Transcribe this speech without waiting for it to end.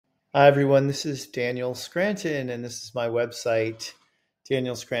Hi, everyone. This is Daniel Scranton, and this is my website,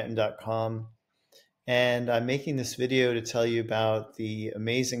 danielscranton.com. And I'm making this video to tell you about the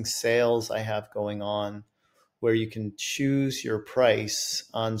amazing sales I have going on where you can choose your price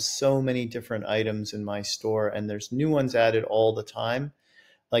on so many different items in my store. And there's new ones added all the time,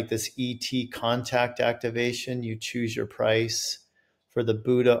 like this ET contact activation. You choose your price for the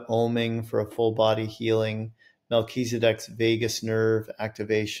Buddha Oming for a full body healing, Melchizedek's vagus nerve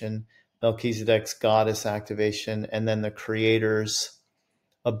activation, Melchizedek's goddess activation, and then the creator's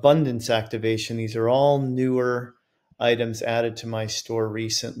abundance activation. These are all newer items added to my store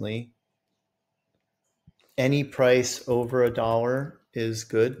recently. Any price over $1 is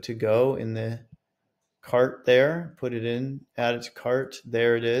good to go in the cart there. Put it in, add it to cart.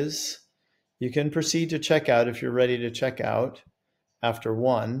 There it is. You can proceed to checkout if you're ready to check out after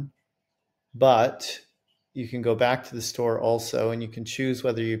one, but you can go back to the store also and you can choose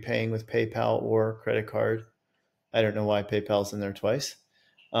whether you're paying with PayPal or credit card. I don't know why PayPal's in there twice.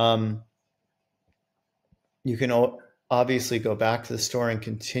 You can obviously go back to the store and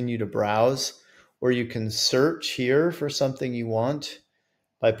continue to browse, or you can search here for something you want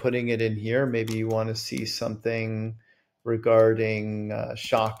by putting it in here. Maybe you want to see something regarding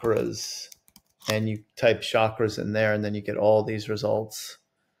chakras, and you type chakras in there, and then you get all these results.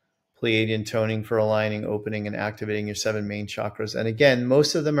 Pleiadian toning for aligning, opening, and activating your 7 main chakras. And again,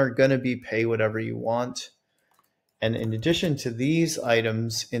 most of them are going to be pay whatever you want. And in addition to these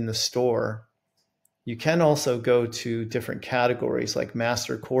items in the store, you can also go to different categories like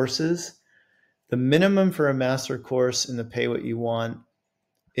master courses. The minimum for a master course in the pay what you want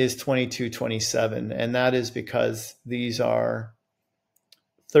is $22.27, and that is because these are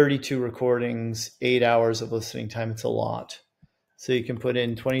 32 recordings, 8 hours of listening time. It's a lot. So you can put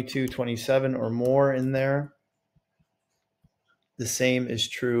in $22.27 or more in there. The same is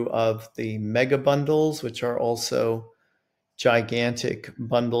true of the mega bundles, which are also gigantic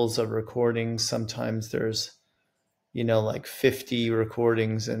bundles of recordings. Sometimes there's, like 50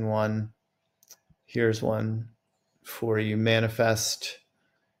 recordings in one. Here's one for you. Manifest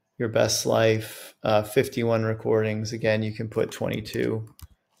your best life, 51 recordings. Again, you can put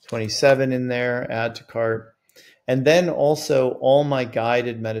 22.27 in there, add to cart. And then also all my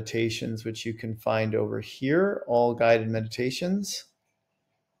guided meditations, which you can find over here, all guided meditations.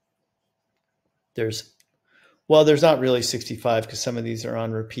 There's not really 65 because some of these are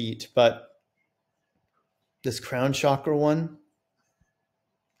on repeat, but this crown chakra one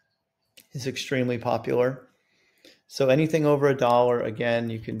is extremely popular. So anything over $1, again,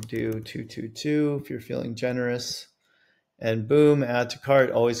 you can do 222 if you're feeling generous. And boom, add to cart,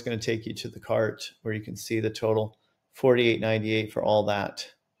 always going to take you to the cart where you can see the total, $48.98 for all that.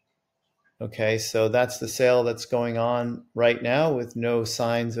 Okay, so that's the sale that's going on right now with no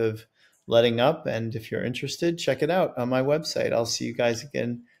signs of letting up. And if you're interested, check it out on my website. I'll see you guys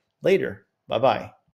again later. Bye-bye.